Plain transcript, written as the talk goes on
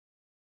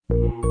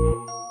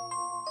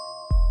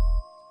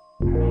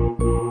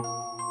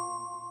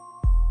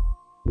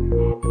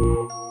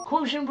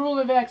Quotient rule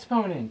of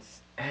exponents.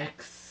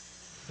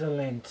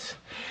 Excellent.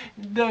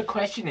 The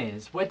question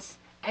is, what's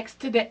x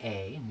to the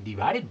a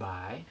divided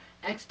by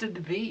x to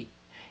the b?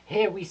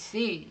 Here we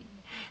see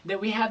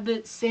that we have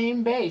the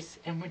same base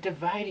and we're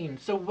dividing.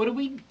 So what do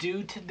we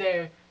do to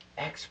their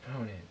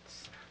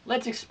exponents?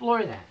 Let's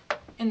explore that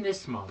in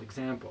this small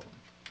example.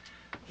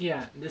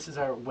 Yeah, this is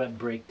our web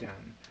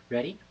breakdown.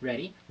 Ready,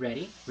 ready,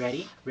 ready,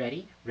 ready,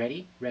 ready,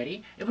 ready,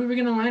 ready. If we were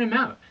going to line them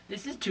out,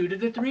 this is 2 to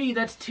the 3.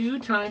 That's 2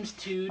 times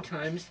 2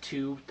 times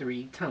 2,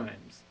 3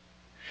 times.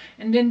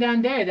 And then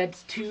down there,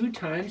 that's 2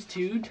 times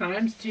 2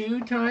 times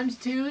 2 times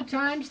 2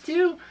 times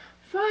 2,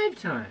 5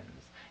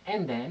 times.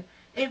 And then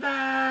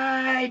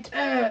divide.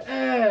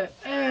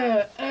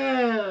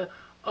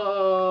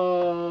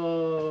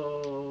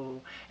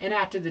 Oh. And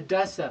after the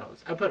dust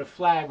settles, I put a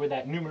flag where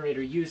that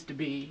numerator used to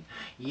be.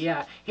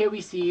 Yeah, here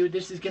we see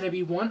this is going to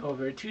be 1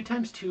 over 2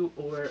 times 2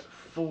 or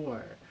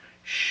 4.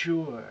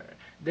 Sure,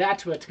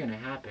 that's what's going to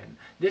happen.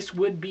 This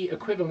would be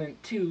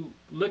equivalent to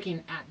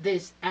looking at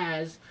this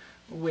as,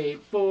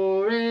 wait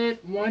for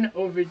it, 1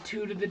 over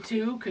 2 to the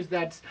 2, because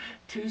that's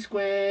 2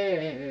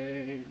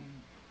 squared.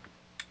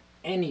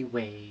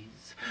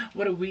 Anyways,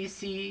 what do we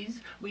see?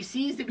 We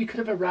see that we could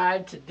have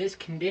arrived to this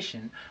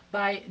condition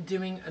by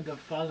doing the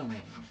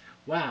following.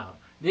 Wow,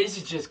 this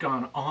has just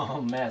gone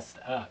all messed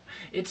up.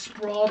 It's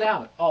sprawled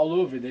out all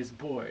over this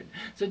board.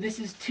 So this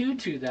is 2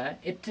 to the,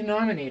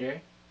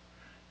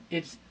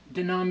 it's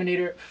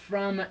denominator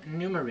from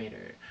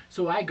numerator.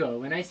 So I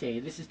go and I say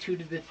this is 2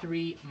 to the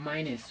 3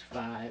 minus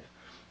 5.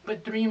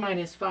 But 3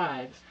 minus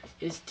 5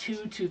 is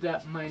 2 to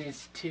the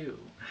minus 2.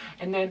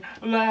 And then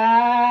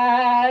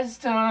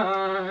last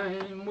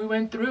time we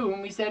went through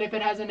and we said if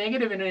it has a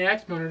negative in an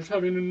exponent, it's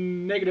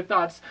having negative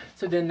thoughts.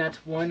 So then that's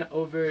 1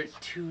 over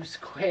 2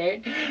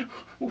 squared,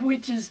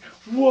 which is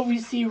what we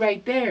see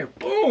right there.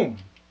 Boom!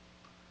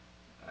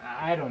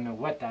 I don't know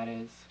what that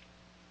is.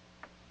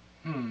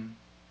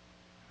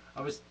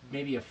 I was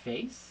maybe a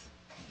face?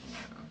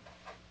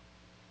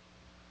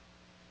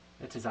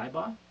 That's his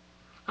eyeball?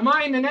 Am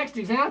I in the next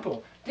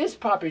example? This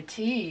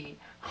property,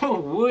 oh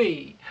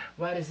wee,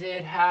 why does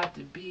it have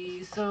to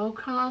be so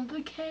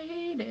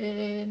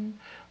complicated?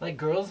 Like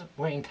girls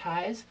wearing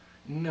ties?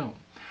 No.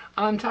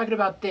 I'm talking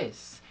about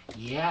this.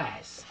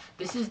 Yes.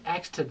 This is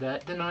x to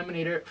the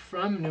denominator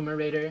from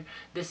numerator.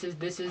 This is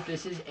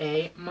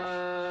a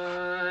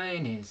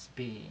minus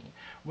b.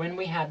 When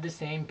we have the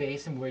same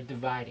base and we're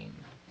dividing.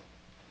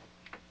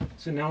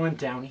 So now I'm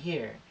down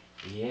here.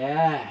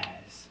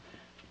 Yes.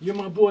 You're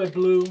my boy,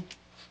 Blue.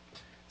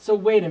 So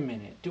wait a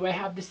minute, do I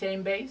have the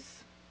same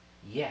base?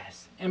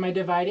 Yes. Am I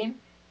dividing?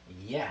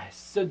 Yes.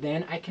 So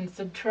then I can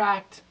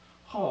subtract.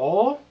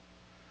 Oh.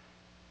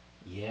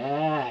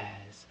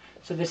 Yes.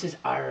 So this is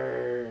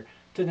r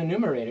to the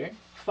numerator,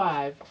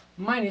 5,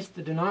 minus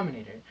the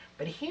denominator.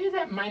 But here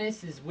that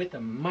minus is with a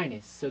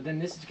minus, so then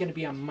this is going to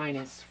be a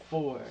minus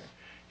 4.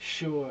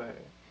 Sure.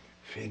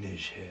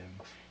 Finish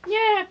him.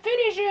 Yeah,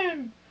 finish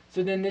him.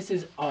 So then this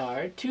is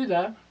r to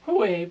the,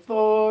 wait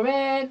for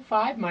it,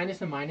 5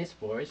 minus a minus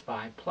 4 is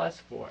 5 plus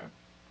 4,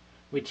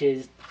 which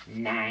is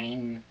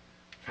 9.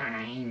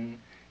 Fine.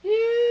 Yeah.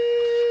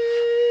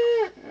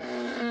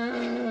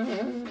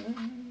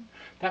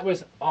 That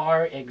was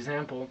our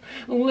example.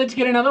 Let's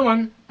get another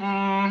one.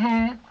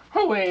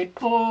 Wait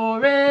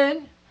for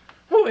it.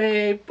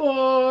 Wait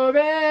for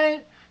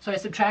it. So I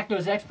subtract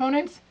those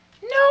exponents?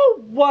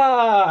 No!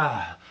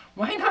 Why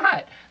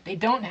not? They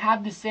don't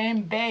have the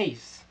same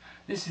base.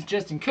 This is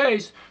just in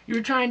case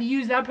you're trying to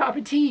use that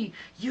property.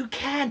 You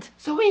can't,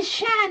 so we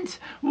shan't.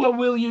 What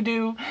will you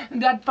do?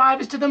 That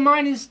 5 is to the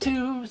minus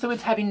 2, so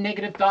it's having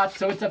negative thoughts,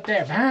 so it's up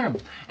there. Bam!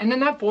 And then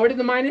that 4 to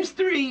the minus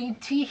 3.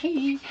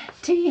 Tee-hee,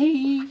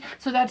 tee-hee.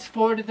 So that's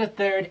 4 to the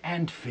 3rd,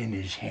 and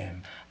finish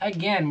him.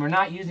 Again, we're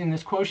not using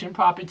this quotient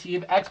property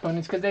of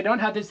exponents because they don't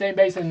have the same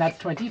base, and that's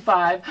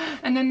 25.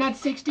 And then that's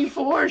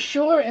 64,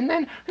 sure. And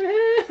then...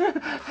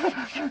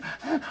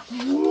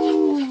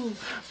 Ooh.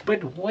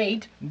 But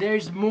wait,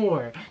 there's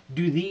more.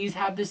 Do these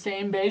have the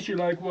same base? You're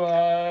like, what?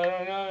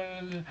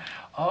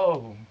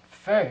 Oh,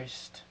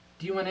 first,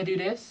 do you want to do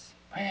this?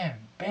 Bam,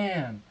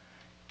 bam.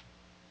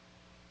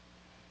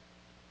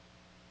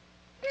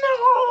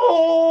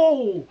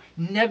 No!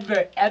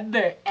 Never,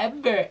 ever,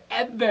 ever,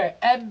 ever,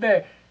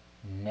 ever,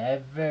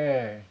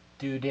 never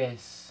do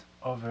this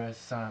over a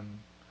sum.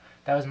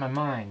 That was my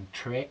mind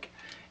trick.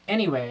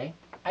 Anyway,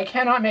 I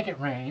cannot make it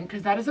rain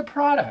because that is a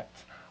product.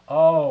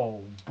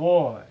 Oh,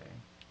 boy.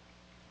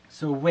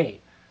 So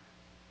wait.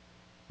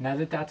 Now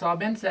that that's all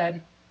been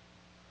said,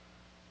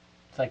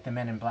 it's like the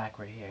men in black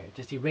were here.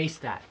 Just erase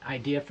that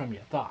idea from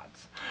your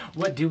thoughts.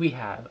 What do we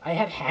have? I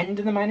have 10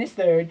 to the minus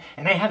 3rd,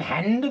 and I have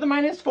 10 to the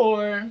minus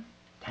 4.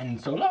 10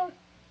 solo?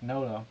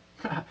 No.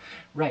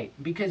 Right,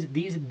 because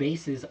these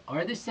bases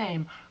are the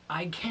same,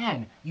 I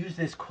can use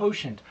this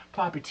quotient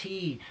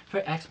property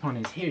for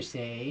exponents here,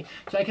 say.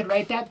 So I could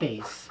write that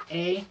base,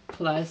 a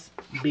plus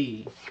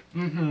b.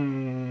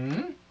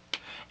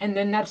 And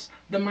then that's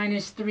the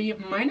 -3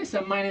 minus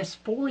a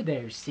 -4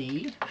 there,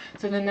 see?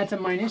 So then that's a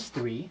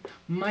 -3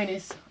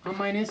 minus a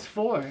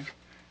 -4.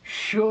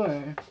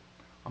 Sure.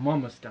 I'm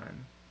almost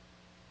done.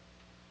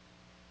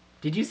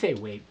 Did you say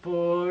wait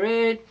for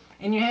it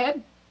in your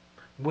head?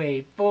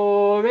 Wait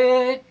for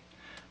it.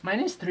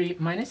 -3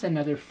 minus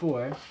another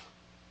 4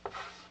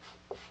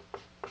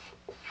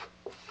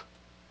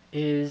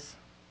 is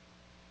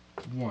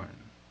 1.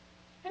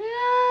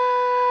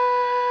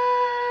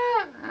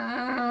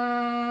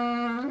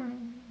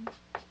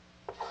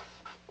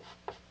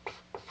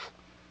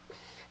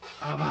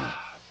 A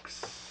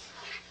box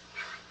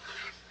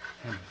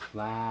and a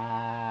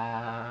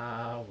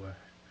flower.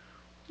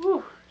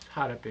 Whew, it's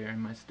hot up here in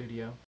my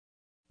studio.